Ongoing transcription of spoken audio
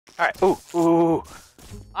All right. Ooh.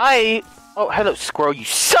 Oh, hello, squirrel. You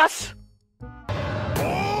sus.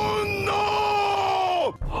 Oh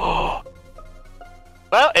no!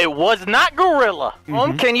 Well, it was not Gorilla.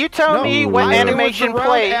 Can you tell me what animation it was the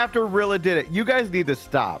played? round after Rilla did it. You guys need to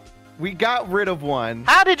stop. We got rid of one.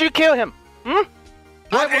 How did you kill him?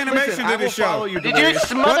 What animation did it show? Did you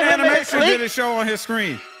smother What him in his animation sleep? did it show on his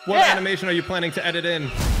screen? What animation are you planning to edit in?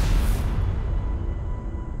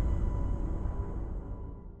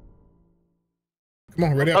 Come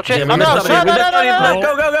on, ready up. Okay, No. no. Go.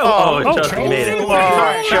 Oh, Chosen made it.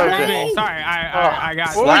 Sorry, I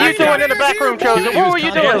got. What were you doing in the back room, Chosen? What were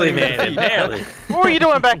you Barely doing? made it. Barely. What were you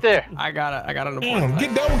doing back there? I got an Damn, appointment.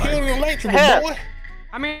 get done with killing the electrical, Hell. boy.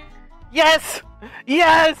 I mean, Yes,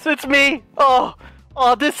 it's me. Oh,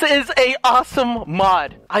 this is a awesome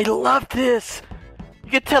mod. I love this.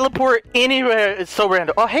 You can teleport anywhere. It's so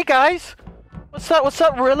random. Oh, hey guys. What's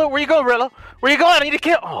up, Rilla? Where you going, Rilla? Where you going? I need to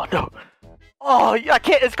kill. Oh no. Oh, I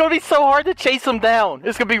can't. It's gonna be so hard to chase them down.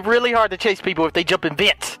 It's gonna be really hard to chase people if they jump in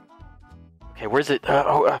vents. Okay, where's it?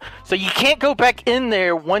 So you can't go back in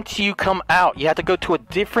there once you come out. You have to go to a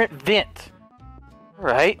different vent. All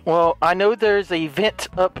right. Well, I know there's a vent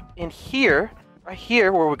up in here. Right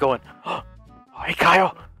here. Where are we going? Oh, hey,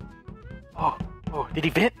 Kyle. Oh, did he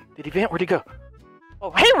vent? Where'd he go?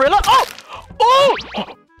 Oh, hey, Rilla. Oh!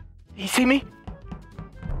 Did he see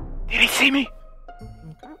me?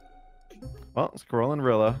 Well, Squirrel and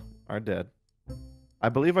Rilla are dead. I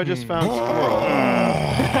believe I just found Squirrel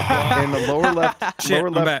in the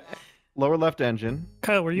lower left engine.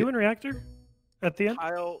 Kyle, were you in reactor at the end?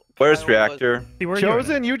 Where's reactor?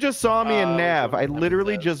 Chosen, you just saw me in Nav. I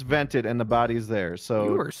literally just vented and the body's there. So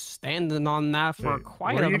you were standing on that for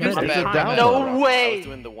quite a bit of down time. No way.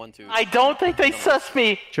 I don't think they sussed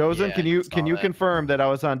me. Chosen, can you confirm that I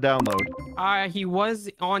was on download? He was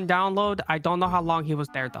on download. I don't know how long he was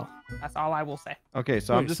there though. That's all I will say. Okay,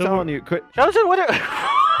 so I'm just telling you. Chosen, what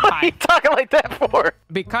are you talking like that for?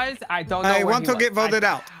 Because I don't know. Hey, where want he to get was. voted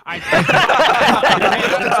out.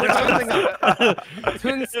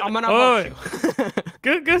 Toons, I'm gonna vote you.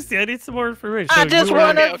 Good. I need some more information. I just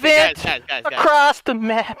want to vent guys. across the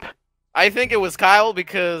map. I think it was Kyle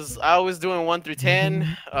because I was doing 1 through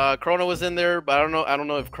 10. Chrono was in there, but I don't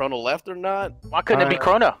know if Chrono left or not. Why couldn't it be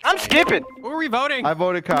Chrono? I'm skipping. Who are we voting? I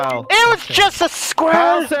voted Kyle. It was just a square.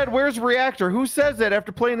 Kyle said, "Where's reactor?" Who says that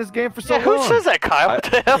after playing this game for so long? Who says that, Kyle? What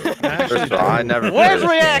the hell? First of all, I never. Where's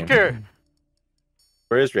played this reactor? game.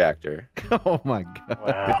 Where is reactor? Oh my god.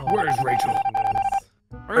 Wow. Where's Rachel?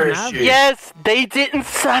 Yes, they didn't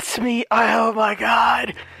suss me. Oh my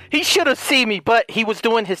god. He should have seen me, but he was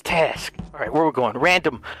doing his task. All right, where we going?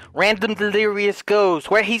 Random delirious goes.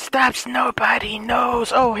 Where he stops, nobody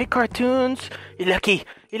knows. Oh, hey, cartoons. You're lucky.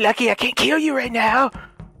 I can't kill you right now.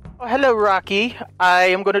 Oh, hello, Rocky. I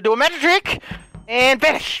am going to do a magic trick and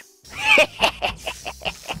vanish.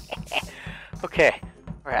 Okay.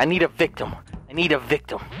 All right, I need a victim.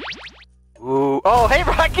 Ooh. Oh, hey,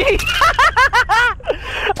 Rocky.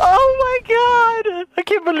 Oh, my God. I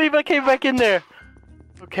can't believe I came back in there.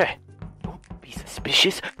 Okay. Don't be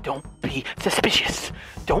suspicious. Don't.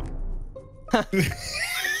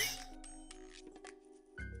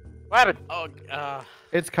 What happened? Oh,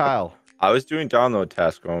 It's Kyle. I was doing download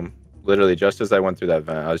task home. Literally, just as I went through that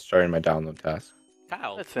vent, I was starting my download task.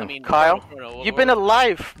 Kyle. Listen, Kyle, you've been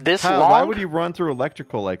alive this Kyle, long? why would you run through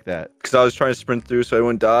electrical like that? Because I was trying to sprint through so I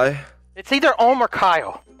wouldn't die. It's either Ohm or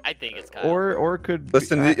Kyle. I think it's Kyle. Or it could.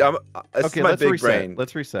 Listen, this okay, is my let's big reset. brain.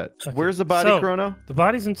 Let's reset. Okay. Where's the body, Chrono? The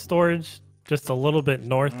body's in storage, just a little bit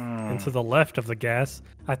north and to the left of the gas.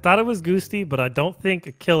 I thought it was Goosty, but I don't think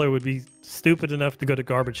a killer would be stupid enough to go to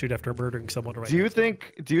garbage chute after murdering someone right Do you now.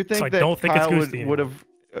 think So I that don't think it's Kyle Goosty would have?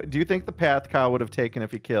 Do you think the path Kyle would have taken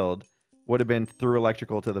if he killed would have been through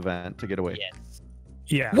electrical to the vent to get away? Yes.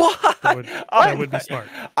 Yeah. What? That would be smart.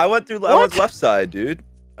 I went through. I went left side, dude.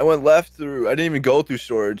 I went left through. I didn't even go through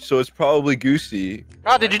storage, so it's probably Goosey.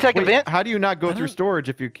 Oh, did you take a vent? How do you not go through storage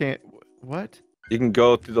if you can't? What? You can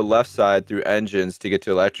go through the left side through engines to get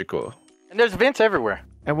to electrical. And there's vents everywhere.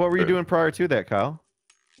 And what were you doing prior to that, Kyle?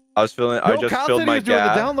 I was filling. I just Kyle filled said my he was doing the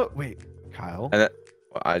gas. download. Wait, Kyle. And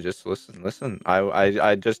I just listen.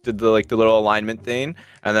 I just did the little alignment thing,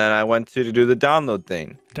 and then I went to do the download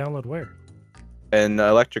thing. Download where? And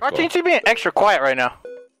electrical. Cartoon, you being extra quiet right now.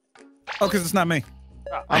 Oh, because it's not me.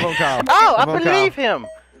 I'm on Kyle. Oh, I I'm on believe Kyle. him.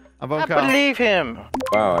 I'm on I Kyle. believe him.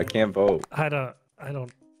 Wow, I can't vote. I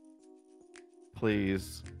don't.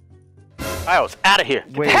 Please. Kyle's out of here.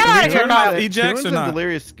 Wait, Get out of here, turn off Kyle. ejects Tunes or and not?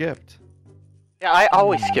 Delirious skipped. Yeah, I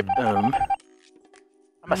always skip. I'm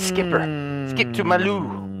a skipper. Skip to my loo,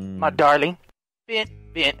 my darling. Vent.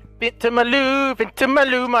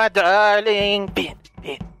 Venteleporter, my darling. Vent.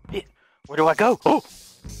 Where do I go?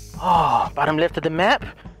 Oh, bottom left of the map.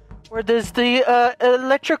 Where does the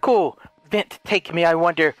electrical vent take me, I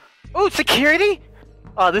wonder? Oh, security?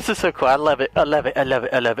 Oh, this is so cool. I love it. All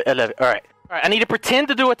right. I need to pretend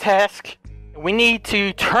to do a task. We need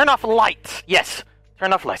to turn off lights. Yes,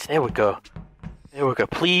 turn off lights. There we go.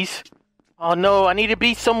 Please. Oh no, I need to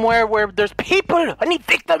be somewhere where there's people. I need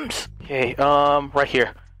victims. Okay, right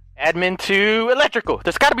here. Admin to electrical.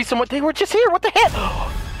 There's got to be someone. They were just here. What the heck?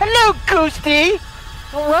 Hello, Goosty.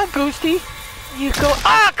 Don't run, Goosty. There you go.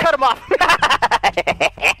 Ah, cut him off.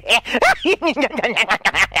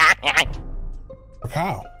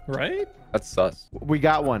 How? Right? That's sus. We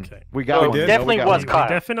got one. Okay. We got one. Definitely No, we got was one. We caught.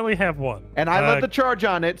 definitely have one. And I led the charge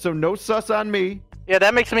on it, so no sus on me. Yeah,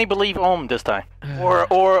 that makes me believe Ohm this time.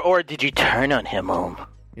 Or did you turn on him, Ohm?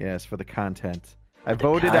 Yes, for the content. I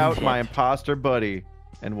voted out my imposter buddy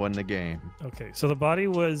and won the game. Okay, so the body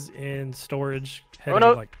was in storage, Oh, heading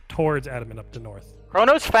no. like towards Admin up the north.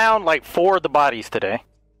 Chronos found like 4 of the bodies today.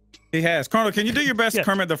 He has. Chrono, can you do your best Yes.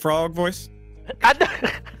 Kermit the Frog voice? I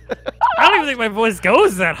don't even think my voice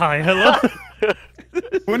goes that high. Hello.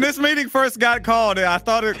 When this meeting first got called, I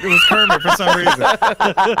thought it was Kermit for some reason.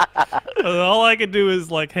 All I can do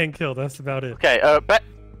is like Hank Hill. That's about it. Okay,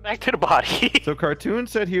 back to the body. So Cartoon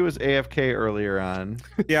said he was AFK earlier on.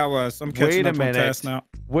 Yeah, I was. I'm catching Wait a up on minute. tasks now.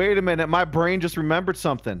 Wait a minute. My brain just remembered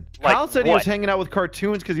something. Like Kyle said he was what? hanging out with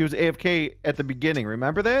Cartoons because he was AFK at the beginning.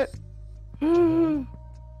 Remember that?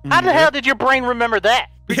 How the hell did your brain remember that?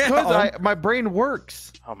 Because my brain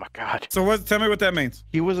works. Oh my god. So tell me what that means.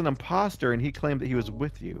 He was an imposter and he claimed that he was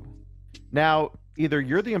with you. Now, either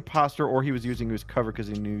you're the imposter or he was using you as cover because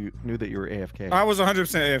he knew that you were AFK. I was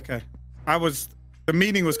 100% AFK. The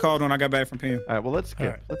meeting was called when I got back from PM. All right, well, let's skip.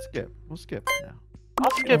 All right. Let's skip. We'll skip now.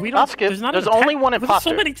 I'll skip. There's only one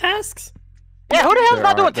imposter. So many tasks. Yeah, who the hell's There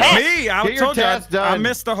not doing aren't that tasks? Me, I Get your told you task I done.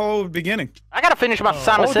 missed the whole beginning. I gotta finish my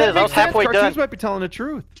Simon that Says. I makes was halfway sense. done. Cartoons might be telling the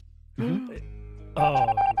truth. Oh,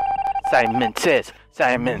 Simon Says.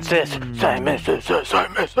 Simon Says. Simon Says.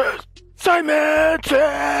 Simon Says. Simon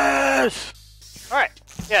Says. All right.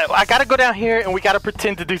 Yeah, I gotta go down here and we gotta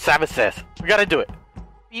pretend to do Simon Says. We gotta do it.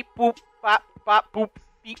 Beep boop bop bop boop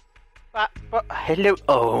beep bop bop. Hello,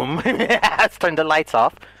 Ohm. Let's turn the lights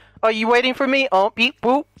off. Are you waiting for me? Oh, beep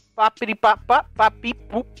boop boppity bop bop bop beep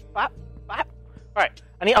boop bop bop. All right.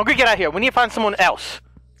 I'm gonna get out of here. We need to find someone else.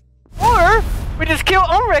 Or we just kill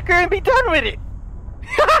Ohm Wrecker and be done with it.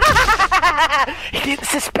 He didn't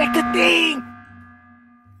suspect a thing.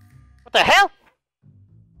 What the hell?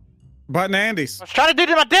 Button Andy's. I was trying to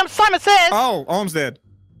do my damn Simon Says. Oh, Ohm's dead.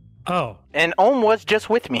 oh. And Ohm was just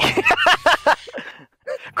with me.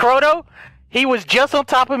 Chrono, he was just on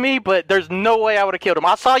top of me, but there's no way I would have killed him.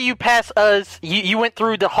 I saw you pass us. You went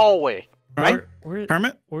through the hallway. Right?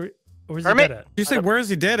 Kermit? Where's Kermit? he dead at? You say, where's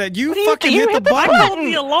he dead at? You What do you fucking do? You hit the hit the button. I called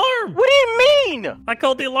the alarm. What do you mean? I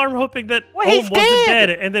called the alarm hoping that Well, Ohm he's wasn't dead. dead,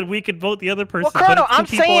 and then we could vote the other person. Well, Chrono, but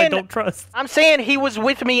it's two I'm people I saying- don't trust. I'm saying he was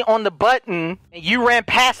with me on the button, and you ran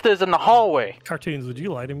past us in the hallway. Cartoons, would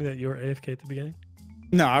you lie to me that you were AFK at the beginning?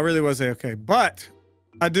 No, I really was okay. But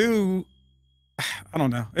I do. I don't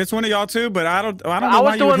know. It's one of y'all too, but I don't know I why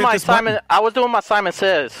was you would doing hit my this button. Simon. I was doing my Simon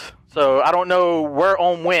Says. So I don't know where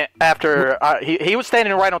Ohm went after. He was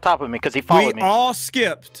standing right on top of me because he followed We me. all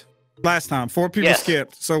skipped last time. 4 people Yes.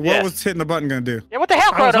 skipped. So what Yes. was hitting the button gonna do? Yeah, what the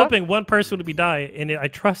hell, I was Chrono? hoping one person would be die, and I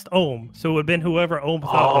trust Ohm, so it would have been whoever Ohm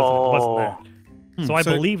thought wasn't that. So I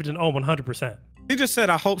so- believed in Ohm 100%. He just said,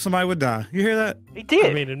 "I hope somebody would die." You hear that? He did. I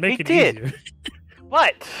mean, it'd make he it did. easier.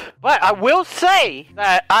 But I will say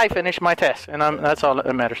that I finished my test, and that's all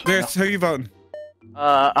that matters. There's who you voting?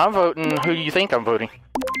 I'm voting. Who do you think I'm voting?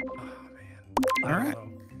 I All don't right.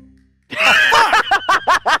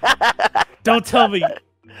 know. Don't tell me.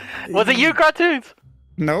 Was it you, Cartoons?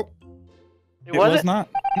 Nope. It wasn't. not.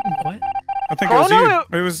 What? I think it was Chrono?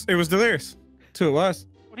 you. It was Delirious. That's who it was.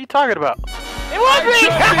 What are you talking about? It was me!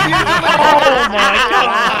 Oh my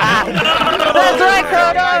god! That's right,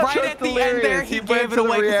 Chrono! Right at the end there, he gave it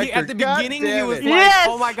away. 'Cause at the beginning, he was like, Yes!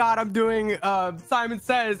 "Oh my god, I'm doing Simon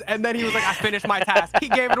Says," and then he was like, "I finished my task." He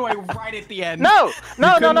gave it away right at the end. No,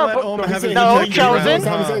 no, couldn't let but- Ohm have it no, in the Chosen.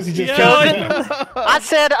 round, huh? Chosen. I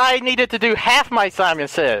said I needed to do half my Simon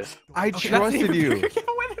Says. I trusted you.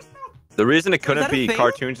 The reason it couldn't that a be thing?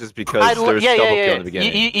 cartoons is because there was double kill in the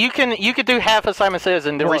beginning. You could do half of Simon Says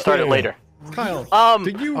and then restart it later. Kyle,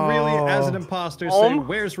 did you really, as an imposter, say, Ohm?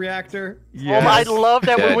 "Where's reactor"? I love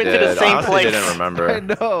that we Yeah, went I to the did. same Honestly, place. didn't remember. I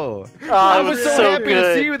know. Oh, I it was was so so happy to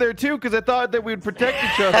good. see you there too because I thought that we'd protect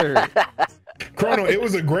each other. Chrono, it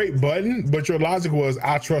was a great button, but your logic was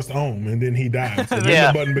I trust Ohm, and then he died. So then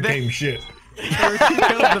Yeah. the button became shit.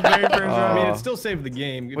 I mean, it still saved the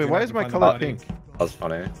game. Wait, why is my color pink? That was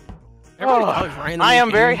funny. I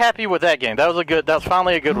am very happy with that game. That was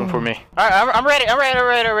finally a good one for me. All right, I'm ready.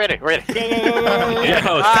 Ready.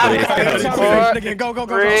 Go.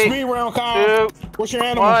 Three, Speed round, Kyle. What's your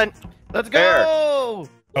animal? 1. Let's go.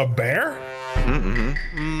 A bear?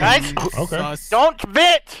 Guys, Okay. don't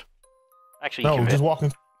vent. Actually, you No, can just vent.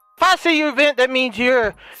 walking. If I see you vent, that means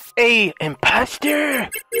you're a imposter.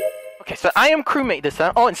 Okay, so I am crewmate this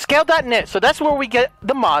time. Oh, and scale.net. So that's where we get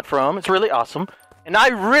the mod from. It's really awesome. And I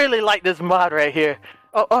really like this mod right here.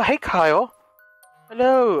 Oh, hey, Kyle.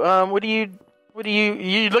 Hello. What are you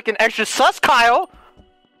looking extra sus, Kyle?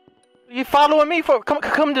 Are you following me for?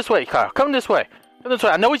 Come this way, Kyle. Come this way.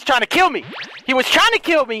 I know he's trying to kill me. He was trying to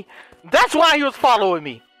kill me. That's why he was following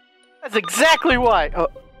me. That's exactly why.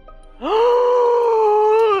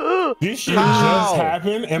 This shit just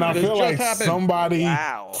happened, and I feel like somebody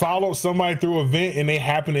followed somebody through a vent, and they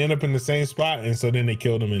happened to end up in the same spot, and so then they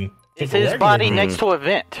killed him. And it's his body next to a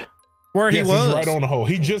vent. Where he was. He's right on the hole.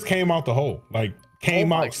 He just came out the hole, like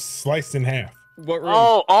came out sliced in half. What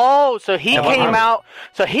room? So he came out.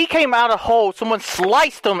 So he came out a hole. Someone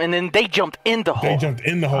sliced him, and then they jumped in the hole. They jumped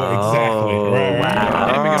in the hole, exactly.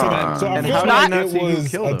 Right. So I feel like it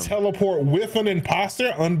was a teleport with an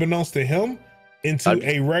imposter, unbeknownst to him, into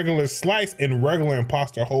a regular slice and regular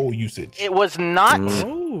imposter hole usage. It was not.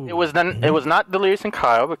 It was not Delirious and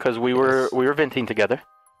Kyle because we were venting together.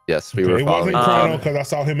 Yes, we were. It wasn't Chrono because I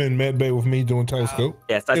saw him in medbay with me doing telescope.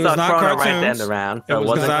 Yes, I saw Chrono right then around. So it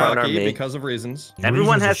wasn't Chrono or me. Because of reasons.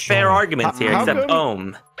 Everyone has fair arguments here except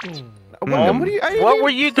Ohm. What were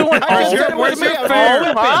you doing? Where's your fair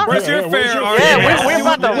argument? Yeah, we're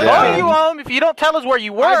about to blow you home if you don't tell us where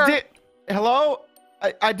you were. Hello?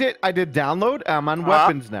 I did download. I'm on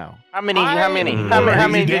weapons now. How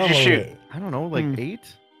many did you shoot? I don't know, like 8.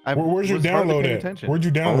 Where's your download at? Where'd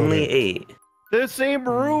you download Only it? 8. The same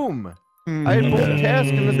room. I had both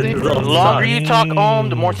tasks in the same The room. longer you talk on,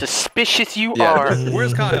 the more suspicious you are.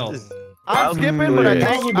 Where's Kyle? I'm skipping, but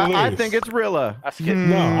I think it's Rilla.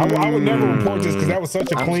 No, I would never report this because that was such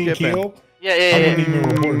a clean kill. Yeah. I wouldn't even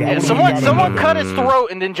report it. Someone cut his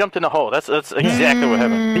throat and then jumped in the hole. That's exactly what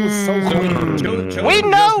happened. It was so clean. We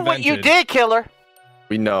know what you did, killer.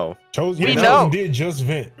 We know. Chosen did just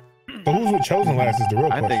vent. So who's with Chosen last is the real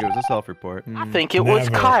question. I think it was a self-report. I think it was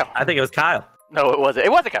Kyle. I think it was Kyle. No, it wasn't.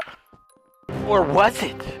 It wasn't Kyle. Or was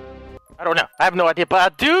it? I don't know. I have no idea. But I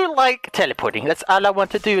do like teleporting. That's all I want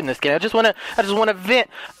to do in this game. I just wanna vent.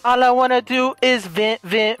 All I wanna do is vent,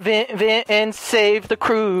 and save the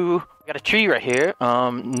crew. Got a tree right here.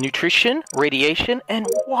 Nutrition, radiation, and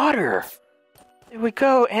water. There we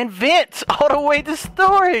go. And vent all the way to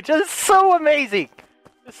storage. That's so amazing.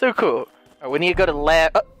 It's so cool. All right, we need to go to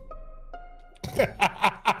lab. What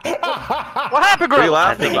happened, Grim? What are you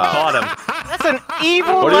laughing about? Caught him. That's an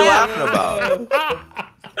evil What are you laugh. laughing about?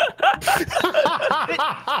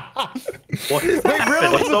 What is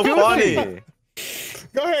that? What's so funny?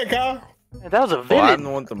 Go ahead, Kyle. That was a Well, villain. I'm the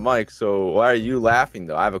one with the mic, so why are you laughing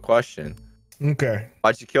though? I have a question. Okay.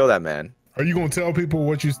 Why'd you kill that man? Are you gonna tell people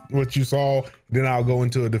what you saw? Then I'll go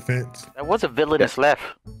into a defense. That was a villainous laugh.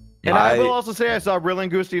 And I will also say I saw Rilla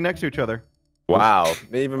and Goosty next to each other. Wow,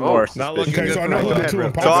 even more Not suspicious. looking good so I for know who the Rilla. two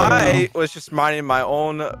imposters So are. I was just minding my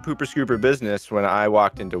own pooper scooper business when I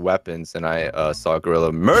walked into weapons and I saw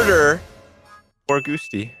Gorilla murder poor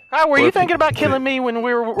Goosty. Kyle, were you thinking about killing me when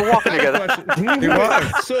we were walking together? He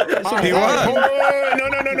was.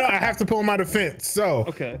 No. I have to pull my defense. So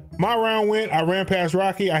my round went. I ran past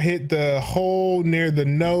Rocky. I hit the hole near the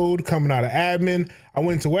node coming out of admin. I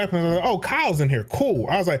went to weapons. I was like, oh, Kyle's in here. Cool.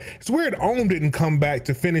 I was like, it's weird. Ohm didn't come back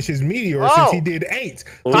to finish his meteor since he did 8. So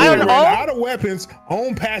I ran out of weapons.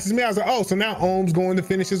 Ohm passes me. I was like, oh, so now Ohm's going to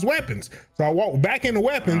finish his weapons. So I walk back into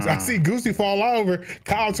weapons. I see Goosey fall over.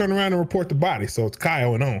 Kyle turn around and report the body. So it's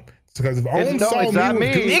Kyle and Ohm. Because if Ohm saw me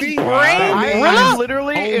with Goosey, I'm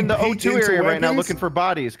literally in the O2 area right now looking for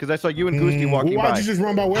bodies because I saw you and Goosey walking by. Why'd you just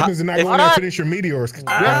run by weapons and not go in there and finish your meteors? We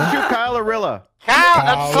have to shoot Kyle or Rilla. Kyle,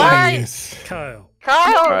 I'm sorry. Kyle.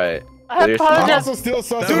 Kyle. All right. I apologize. Also still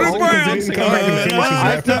suspect.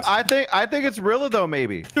 I think it's Rilla though,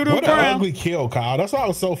 maybe. What an ugly kill, Kyle. That's why it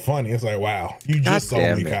was so funny. It's like, wow, you just saw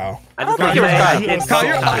me, Kyle. I don't think it was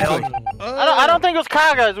Kyle. I don't think it was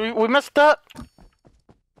Kyle, guys. We messed up.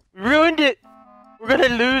 We ruined it. We're gonna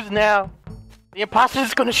lose now. The imposter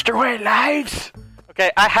is gonna destroy our lives.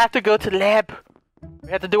 Okay, I have to go to the lab.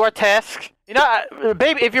 We have to do our task. You know,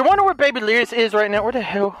 baby, if you're wondering where Baby Lyris is right now, where the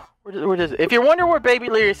hell? Where is it? If you're wondering where Baby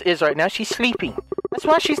Lyris is right now, she's sleeping. That's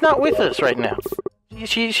why she's not with us right now.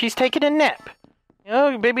 She's taking a nap. You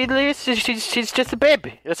know, baby Liz, she's just a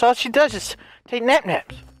baby. That's all she does is take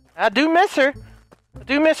naps. I do miss her.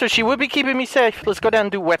 She would be keeping me safe. Let's go down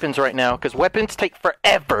and do weapons right now, because weapons take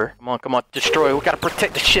forever. Come on, destroy. We gotta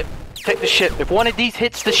protect the ship. Protect the ship. If one of these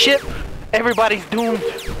hits the ship, everybody's doomed.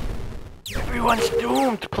 Everyone's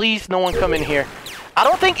doomed. Please, no one come in here. I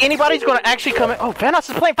don't think anybody's gonna actually come in. Oh, Vanos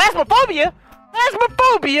is playing Phasmophobia.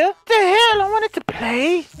 Phasmophobia? The hell? I wanted to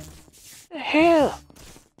play. The hell?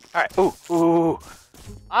 All right. Ooh.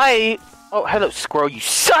 Oh, hello, Squirrel. You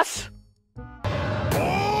sus.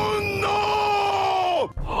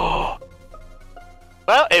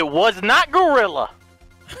 Well, it was not Gorilla.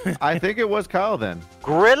 I think it was Kyle then.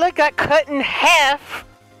 Gorilla got cut in half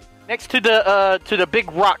next to the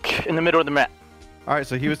big rock in the middle of the map. All right,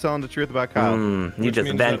 so he was telling the truth about Kyle. You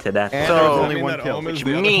just vented that. And So- there was only one kill. Which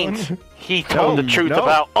means he told the truth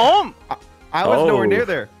about I was nowhere near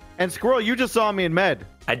there. And Squirrel, you just saw me in med.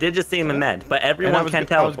 I did just see him in med, but everyone can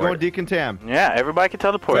teleport. I was going decontam. Yeah, everybody can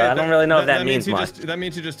teleport. I don't really know if that means much. That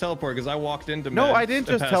means you just teleport, because I walked into med. No, I didn't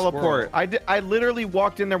just teleport. I literally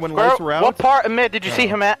walked in there when Squirrel, lights were out. what part of mid did you see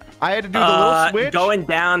him at? I had to do the little switch. Going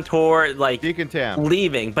down toward, like, decontam.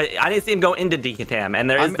 Leaving, but I didn't see him go into decontam, and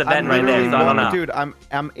there is the vent right there, so I don't know. Dude,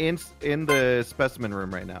 I'm in the specimen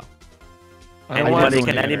room right now.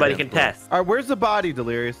 Anybody can test. All right, where's the body,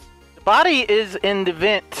 Delirious? Body is in the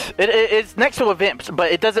vent. It's next to a vent,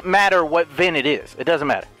 but it doesn't matter what vent it is. It doesn't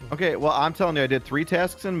matter. Okay, well, I'm telling you, I did 3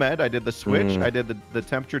 tasks in med. I did the switch, I did the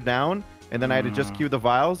temperature down, and then I had to just queue the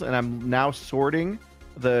vials, and I'm now sorting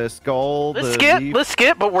the skull, Let's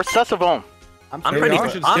skip, but we're sus of home. I'm pretty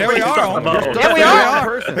sus of home. Yeah, we are.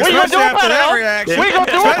 What are you gonna do about it? What are you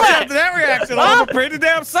gonna do about it? After that reaction, I'm pretty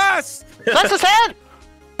damn sus. Sus his head.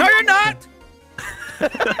 No, you're not.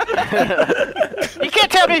 You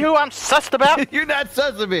can't tell me who I'm sussed about. You're not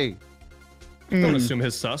sus of me. Don't assume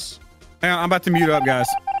his sus. Hang on, I'm about to mute up, guys.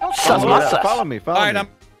 Don't suss my sus. Follow me. All right,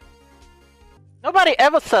 Nobody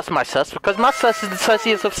ever suss my sus because my sus is the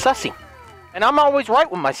sussiest of sussing. And I'm always right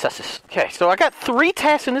with my susses. Okay, so I got 3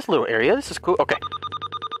 tasks in this little area. This is cool. Okay.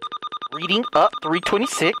 Reading up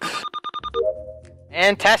 326.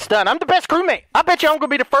 And task done. I'm the best crewmate. I bet you I'm going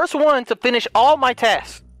to be the first one to finish all my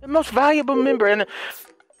tasks. The most valuable member. And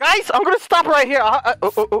guys, I'm going to stop right here.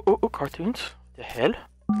 Cartoons? The hell?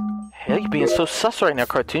 Hell, you're being so sus right now,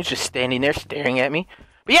 Cartoons. Just standing there staring at me.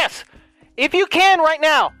 But yes, if you can right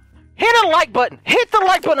now, hit a like button. Hit the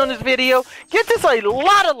like button on this video. Get this a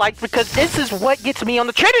lot of likes because this is what gets me on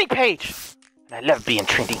the trending page. And I love being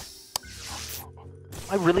trending. Am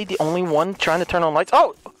I really the only one trying to turn on lights?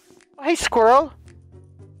 Oh, hey, Squirrel.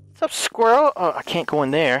 What's up, Squirrel? Oh, I can't go in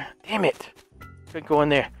there. Damn it. Couldn't go in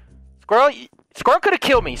there. Squirrel could have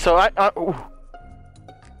killed me, so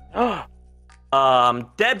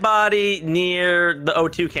dead body near the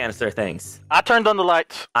O2 canister things. I turned on the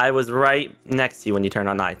lights. I was right next to you when you turned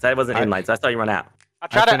on lights. I wasn't in lights. I saw you run out. I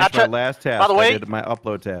finished my last task. By the way, I did my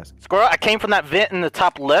upload task. Squirrel, I came from that vent in the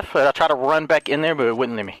top left, but I tried to run back in there, but it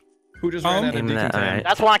wouldn't let me. Who just ran out of decontam? Right.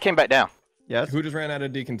 That's why I came back down. Yes. Who just ran out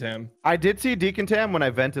of decontam? I did see decontam when I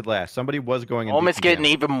vented last. Somebody was going in. It's getting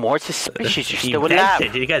even more suspicious. You're He still vented. alive.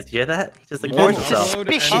 Did you guys hear that? He just like More himself.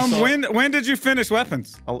 suspicious. When did you finish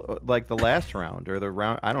weapons? Like the last round or the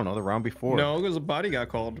round? I don't know, the round before. No, because a body got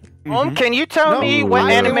called. Can you tell me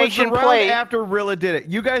what animation it was the played? round after Rilla did it.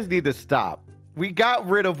 You guys need to stop. We got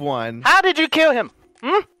rid of one. How did you kill him?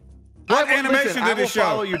 What animation did it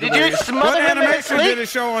show? Did you smother What him in his animation sleep? did it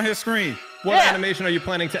show on his screen? What animation are you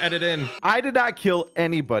planning to edit in? I did not kill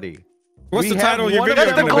anybody. What's the have title of your one video?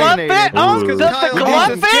 Does the glove fit? Does the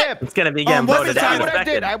glove fit? It's gonna be getting what's the voted out. title? What I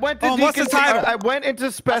did, I went to what's the title? I went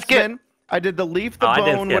into specimen. I did the leaf, the I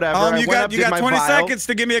didn't bone, skip. whatever. You got 20 seconds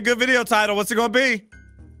to give me a good video title. What's it gonna be?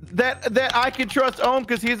 That I can trust Ohm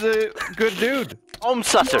because he's a good dude.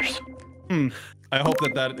 Sussers. I hope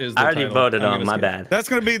that is the I already title. voted I'm on. gonna My skip. bad. That's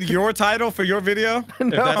gonna be your title for your video. If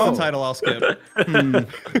that's the title, I'll skip. I'm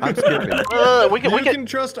skipping. We can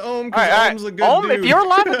trust Ohm All because right. Ohm's a good Ohm, dude. if you're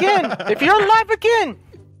alive again,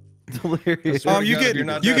 Delirious. Oh, you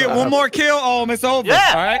get one more kill. It's over.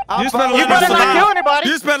 Yeah. All right. You just better you let better us not kill survive. anybody.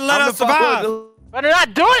 You just better let us survive. Better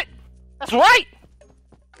not do it. That's right.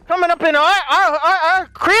 Coming up in our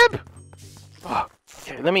crib. Oh,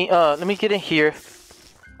 okay, let me get in here.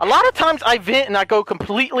 A lot of times I vent and I go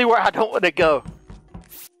completely where I don't want to go.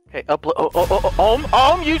 Okay, upload.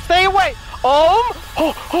 Ohm, you stay away. Ohm.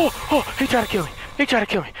 He tried to kill me. He tried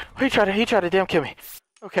to damn kill me.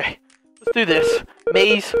 Okay, let's do this.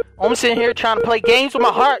 Maze. I'm sitting here trying to play games with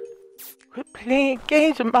my heart. Quit playing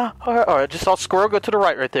games with my heart. All right, just saw Squirrel go to the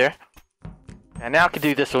right there. And now I can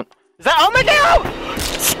do this one. Is that? Oh my God!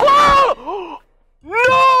 squirrel!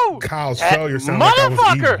 No! Kyle, That show yourself like I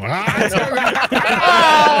was evil.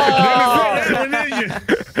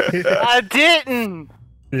 I didn't.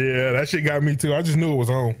 Yeah, that shit got me too. I just knew it was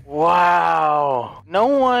on. Wow. No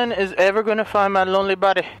one is ever gonna find my lonely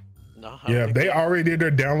body. No, Yeah, they already did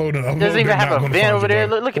their download and upload. Doesn't even they're have not a gonna vent find over your there.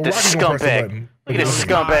 button. Look at Well, this Rocky's gonna press the scumbag. button. Look at this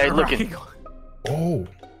scumbag looking. Oh.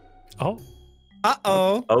 Oh.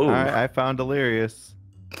 Uh-oh. Oh. All right, I found Delirious.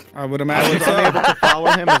 I would I imagine was so. unable to follow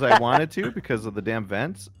him as I wanted to because of the damn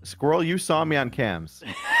vents. Squirrel, you saw me on cams.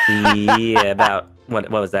 Yeah, about what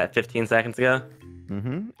was that? 15 seconds ago.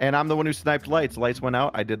 And I'm the one who sniped lights. Lights went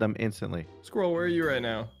out. I did them instantly. Squirrel, where are you right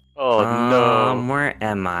now? Oh no. Where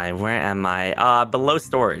am I? Where am I? Below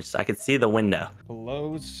storage. I could see the window.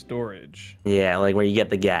 Below storage. Yeah, like where you get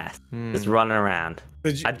the gas. Just running around.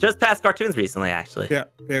 I just passed cartoons recently, actually. Yeah.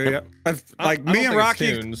 Like I me don't and think Rocky.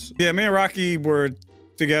 it's tunes. Yeah, me and Rocky were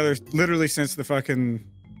together literally since the fucking.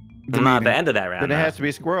 Not at the end of that round. Then it has to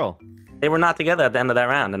be Squirrel. They were not together at the end of that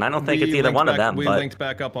round, and I don't think it's either one of them. We but... linked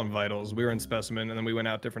back up on vitals. We were in specimen, and then we went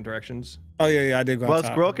out different directions. Oh yeah, I did go. Well,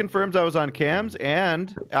 outside. Squirrel confirms I was on cams,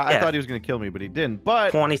 and I thought he was going to kill me, but he didn't.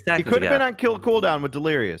 But 20 he seconds could have ago. been on kill cooldown with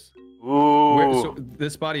Delirious. Ooh. So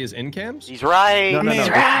this body is in cams? He's right. No. He's This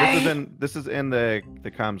right. is in the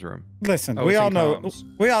comms room. Listen, Oh, we it's all in know. comms.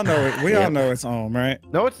 We all know it. We all know it's on, right?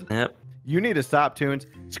 No, it's. Yep. You need to stop, Tunes.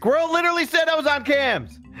 Squirrel literally said I was on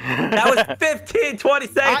cams. That was 15, 20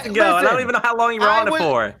 seconds ago, and I don't even know how long you were on it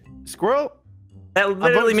for. Squirrel? That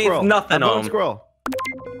literally means Squirrel. nothing I'm on voting Squirrel.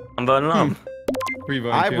 I'm voting on.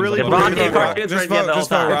 I really Rocky believe and cartoons right the whole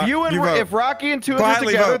time. If Rocky and Tunes are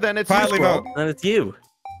Quietly together, vote. then it's Quietly you, Squirrel. vote. Then it's you.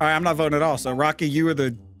 All right, I'm not voting at all. So Rocky, you were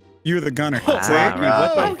the gunner. See? What the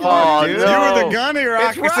Oh, fuck, dude? no. You were the gunner,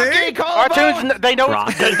 Rocky. It's Rocky. See? Call a Cartoons, vote. they know.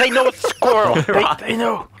 Rocky. They know it's squirrel. They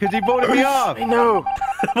know. Because he voted me off. They know.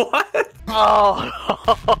 What? Oh.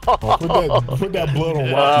 Put that blood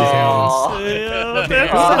on Rocky's hands. Who is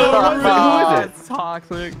it? That's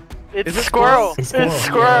toxic. It's squirrel. It's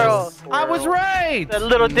squirrel. I was right. That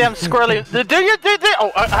little damn squirrely. Do you?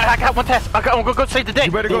 Oh, I got one test. I'm gonna go save the day.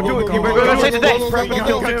 You better go do it. You better Go go save do the day. it. You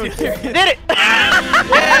kill Tunes. Did it.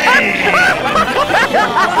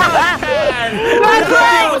 That's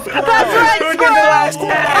right. That's right,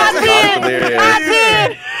 squirrel. I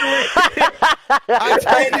did. I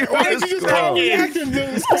told you Why it did was you just call Squirrel. reaction to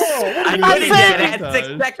the squirrel? What I are you couldn't doing? get it. I had 6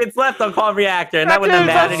 seconds left on call reactor, and that wouldn't have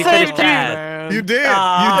mattered. He finished fast. You did.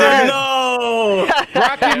 Oh, You did. no.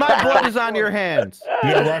 Rocky, my blood is on your hands.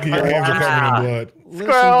 Yeah, Rocky, your hands are covered in blood.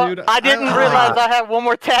 Squirrel. I didn't realize I had one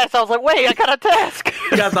more task. I was like, wait, I got a task.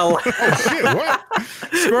 You got the Oh shit! What?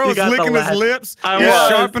 Squirrel's got the licking his last- lips. I He's was.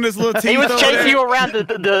 sharpening his little teeth. He was over chasing there. you around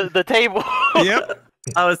the table. Yep.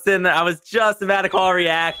 I was sitting there. I was just about to call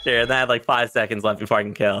reactor, and I had like 5 seconds left before I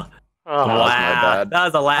can kill. Oh, Wow, bad. that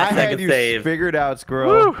was a I last had second you save. figured out, Squirrel.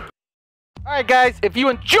 Woo. All right, guys, if you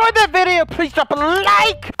enjoyed that video, please drop a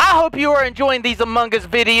like. I hope you are enjoying these Among Us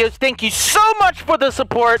videos. Thank you so much for the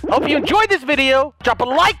support. Hope you enjoyed this video. Drop a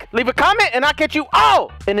like, leave a comment, and I'll catch you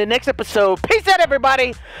all in the next episode. Peace out,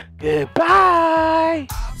 everybody. Goodbye.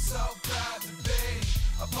 I'm so proud to be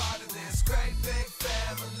a part of this great big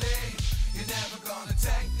family. You're never gonna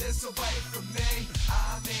take this away from me.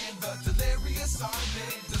 I'm in the delirious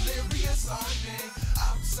army, delirious army.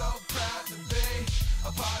 I'm so proud to be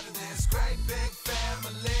a part of this great big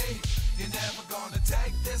family. You're never gonna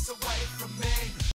take